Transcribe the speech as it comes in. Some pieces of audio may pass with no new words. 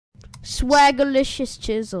Swaggerlicious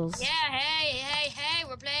chisels. Yeah, hey,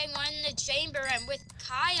 we're playing One in the Chamber and with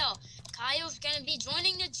Kyle. Kyle's gonna be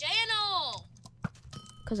joining the channel.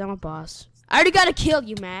 Cause I'm a boss. I already got a kill,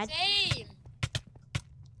 you mad? Same.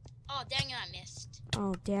 Oh, dang it, I missed.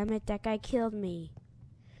 Oh, damn it, that guy killed me.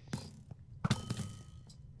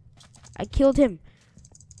 I killed him.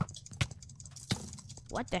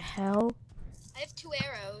 What the hell? I have 2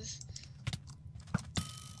 arrows.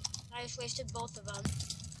 I just wasted both of them.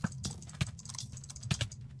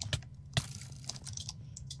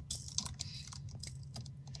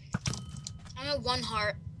 I'm at 1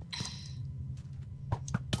 heart.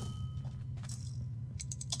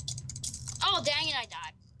 Oh, dang it, I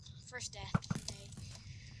died. First death for me.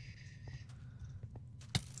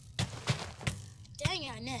 Dang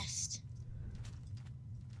it, I missed.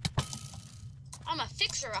 I'm a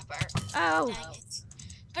fixer-upper. Oh. Dang it.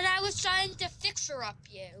 But I was trying to fixer-up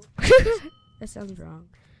you. That sounds wrong.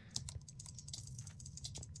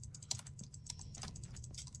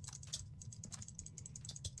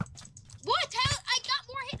 What? How? I got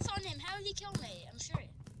more hits on him. How did he kill me? I'm serious.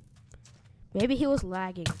 Maybe he was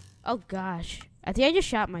lagging. Oh gosh. I think I just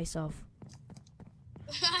shot myself.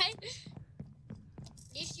 Right?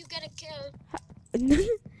 If you get a kill.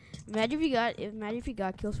 Imagine if you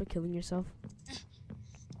got kills for killing yourself.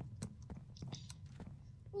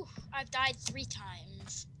 Ooh, I've died 3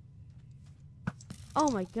 times.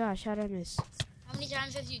 Oh my gosh, how did I miss? How many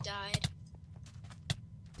times have you died?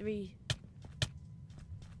 3.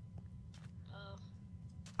 Oh.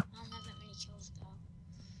 I don't have that many kills though.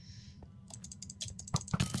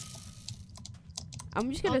 I'm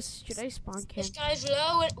just gonna. Should I spawn camp? This guy's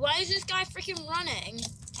low. Why is this guy freaking running?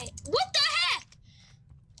 Hey, what the heck?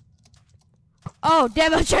 Oh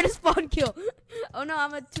damn! I'm trying to spawn kill. Oh no,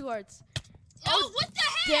 I'm at 2 hearts. No, what the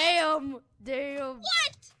heck? Damn!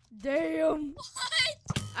 What? Damn!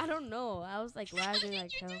 What? I don't know. I was like How lagging did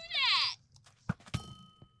like you hell. do that?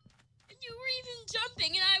 And you were even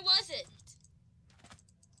jumping and I wasn't.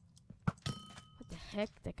 What the heck?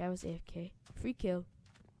 That guy was AFK. Free kill.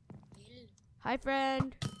 Hi,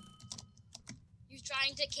 friend. You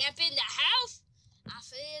trying to camp in the house? I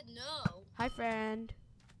said no. Hi, friend.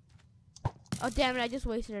 Oh damn it! I just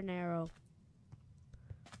wasted an arrow.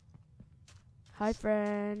 Hi,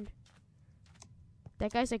 friend.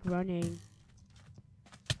 That guy's like running.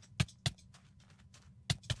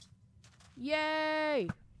 Yay!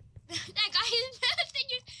 that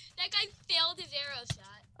guy failed his arrow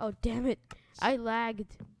shot. Oh damn it! I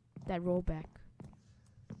lagged that rollback.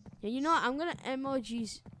 Yeah, you know what? I'm gonna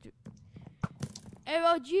emojis.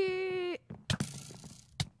 Emoji!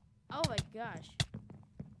 Oh my gosh.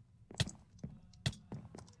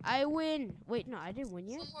 I win. Wait, no, I didn't win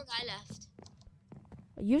yet. 1 more guy left.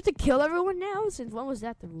 You have to kill everyone now? Since when was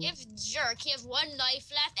that the rule? You have jerk. He has 1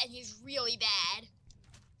 life left and he's really bad.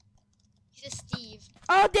 He's a Steve.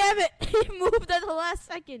 Oh damn it! He moved at the last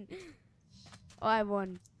second. Oh, I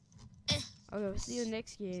won. Okay, we'll see you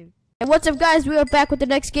next game. And what's up, guys? We are back with the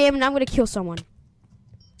next game, and I'm gonna kill someone.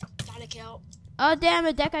 Got a kill. Oh damn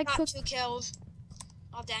it! That guy Got cooked. 2 kills.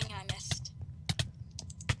 Oh dang it! I missed.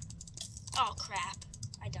 Oh crap!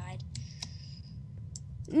 I died.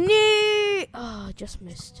 Nee! Oh, just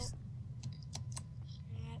missed.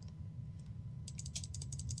 Crap.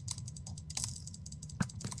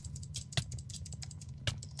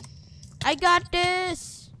 I got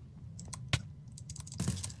this.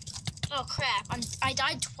 Oh crap! I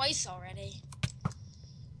died twice already.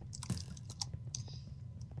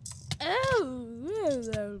 Oh.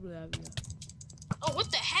 Oh,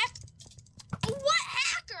 what the heck? Oh, what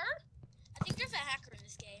hacker? I think there's a hacker in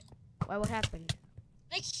this game. Why? What happened?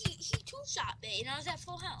 Like he 2-shot me and I was at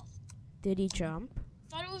full health. Did he jump?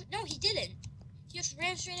 Thought it was no, he didn't. He just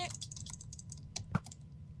ran straight at.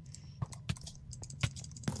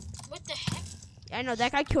 What the heck? I know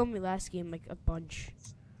that guy killed me last game like a bunch.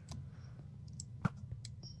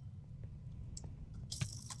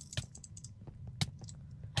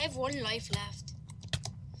 I have 1 life left.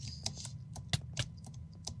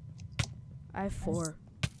 I have 4.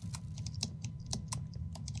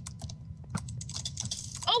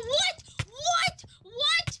 Oh, what?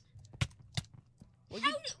 What?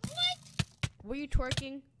 Were you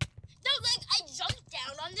twerking? No, like, I jumped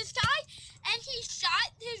down on this guy, and he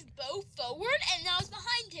shot his bow forward, and I was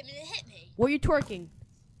behind him, and it hit me. Were you twerking?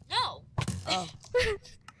 No. Oh. Why would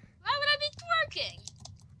I be twerking?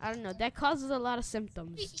 I don't know. That causes a lot of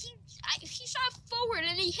symptoms. He shot forward,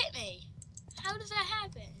 and he hit me. How does that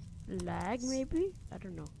happen? Lag, maybe? I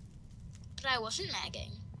don't know. But I wasn't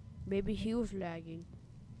lagging. Maybe he was lagging.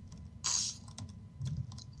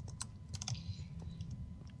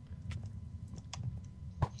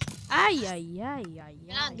 Ay, ay, ay, ay,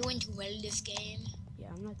 You're not doing too well this game. Yeah,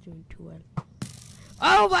 I'm not doing too well.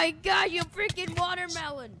 Oh my god, you freaking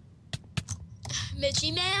watermelon!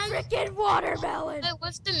 Midgie Man? Freaking watermelon! Wait,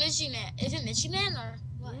 what's the Midgie Man? Is it Midgie Man or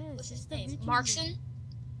what? Yes, What's it's his the name? Midgie Markson?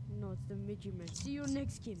 No, it's the Midgie Man. See you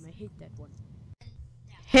next game. I hate that one.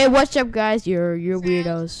 Hey, what's up, guys? You're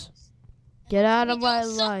weirdos. Get out of my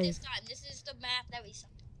life. This time. This is the map that we suck.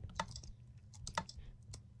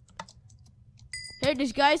 Hey,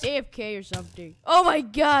 this guy's AFK or something. Oh my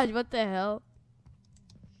god, what the hell?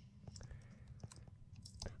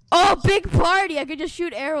 Oh, big party! I could just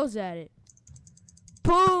shoot arrows at it.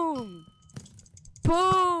 Boom!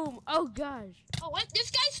 Boom! Oh gosh. Oh, what?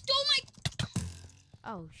 This guy stole my...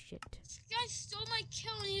 Oh shit. This guy stole my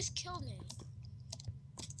kill and he just killed me.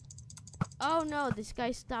 Oh no, this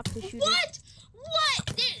guy stopped the shooting. What?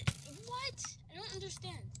 What? What? I don't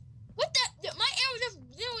understand. What the? My arrow just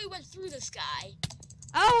literally went through this guy.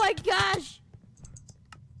 Oh my gosh!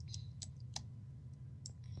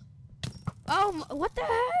 Oh, what the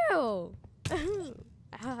hell?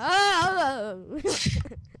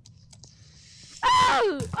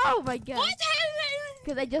 Oh my god. What happened?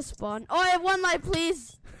 Because I just spawned. Oh, I have one life,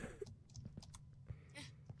 please.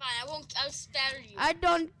 Fine, I won't. I'll spare you. I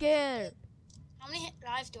don't care. How many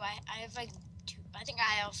lives do I? I have like 2. I think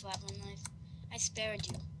I also have 1 life. I spared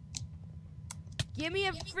you. Give me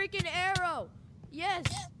a freaking arrow. Yes.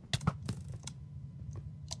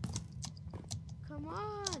 Come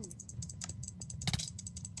on.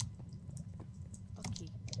 Okay.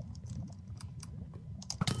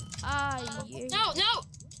 Ah, yeah. No, no.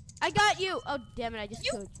 I got you. Oh, damn it. I just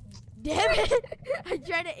killed you. Damn it. I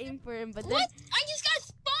tried to aim for him, but then. What? I just got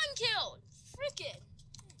spawn killed. Frickin'.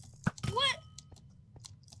 What?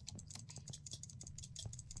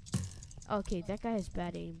 Okay, that guy has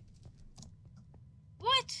bad aim.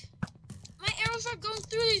 What? My arrows are going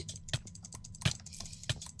through these.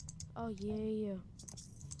 Oh, yeah.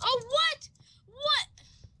 Oh, what? What?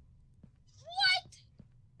 What?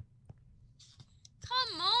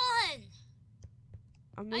 Come on.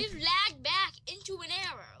 I've lagged back into an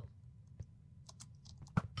arrow.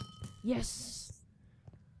 Yes.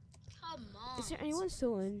 Come on. Is there anyone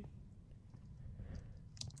still in?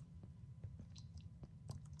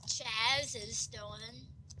 Chaz is still in.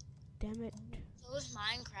 Damn it. So is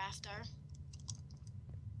Minecrafter.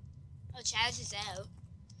 Oh, Chaz is out.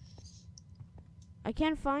 I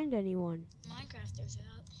can't find anyone. Minecrafter's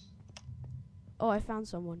out. Oh, I found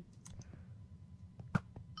someone.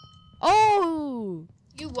 Oh!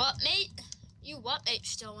 You what, mate? You what, mate,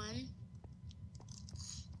 still in?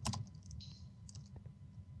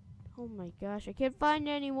 Oh my gosh, I can't find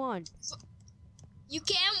anyone. You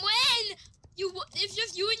can't win! It's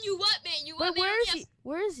just you and you what, man? You Wait, what, where is he?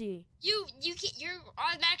 Where is he? You're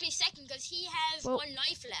automatically second because he has 1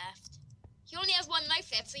 life left. He only has 1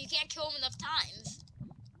 life left, so you can't kill him enough times.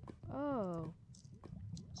 Oh.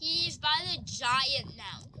 He's by the giant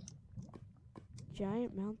mountain.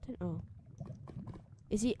 Giant mountain? Oh.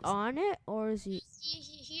 Is he on it or is he?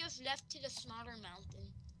 He has left to the smaller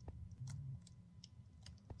mountain.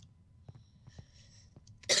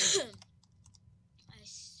 I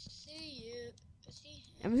see you. I see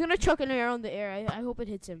him. I'm just gonna chuck an arrow in the air. I hope it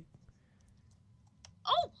hits him.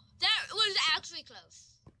 Oh, that was actually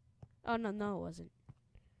close. Oh no, it wasn't.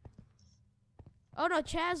 Oh no,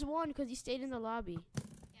 Chaz won because he stayed in the lobby.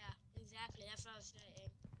 Yeah, exactly. That's what I was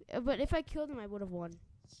saying. But if I killed him, I would have won.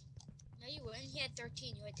 No, you wouldn't. He had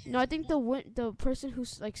 13. You had 10. No, I think the person who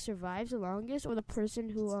like survives the longest, or the person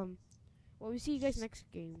who Well, we see you guys next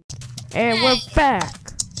game. And Hey. we're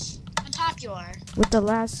back I'm popular. with the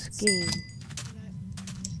last game.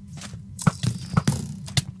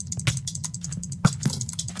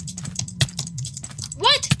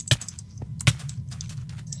 What?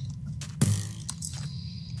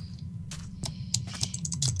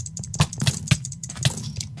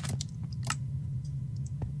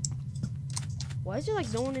 Why is there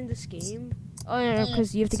like no one in this game? Oh yeah,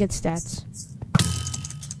 because you have to get stats.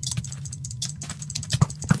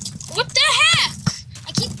 What the heck?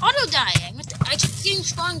 I keep auto dying. I keep getting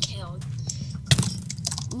spawn killed.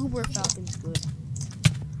 Uber Falcon's good.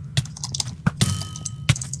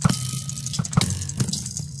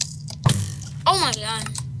 Oh my god.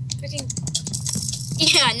 Freaking.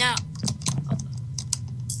 Yeah, no.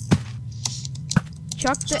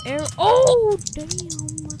 Chuck the arrow. Oh damn!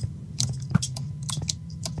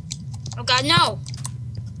 Oh god, no.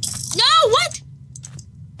 No, what?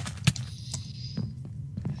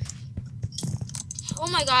 Oh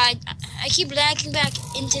my god. I keep lagging back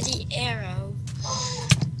into the arrow.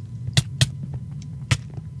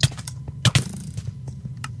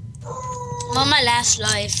 I'm on my last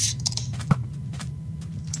life.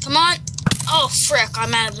 Come on. Oh, frick. I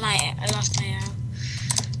lost my arrow.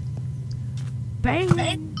 Bang.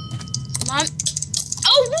 Come on.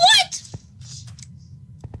 Oh, what?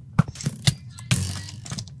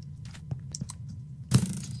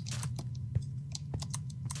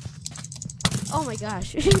 Oh my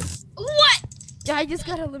gosh. What? I just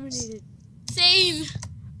got eliminated. Same.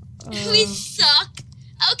 We suck.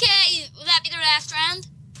 Okay, will that be the last round?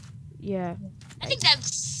 Yeah. I think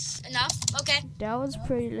that's enough. Okay. That was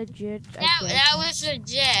pretty legit. That was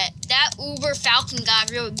legit. That Uber Falcon got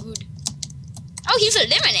real good. Oh, he's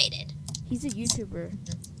eliminated. He's a YouTuber.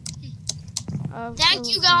 Thank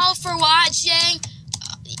you all for watching.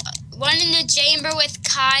 One in the chamber with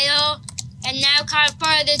Kyle, and now Kyle's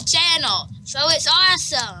part of the channel. So it's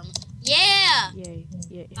awesome. Yeah. Yay.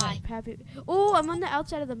 Yeah. Bye. Happy. Oh, I'm on the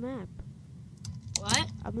outside of the map. What?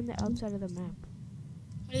 I'm on the outside of the map.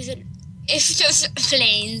 What is it? It's just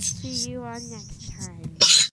planes. See you on next time.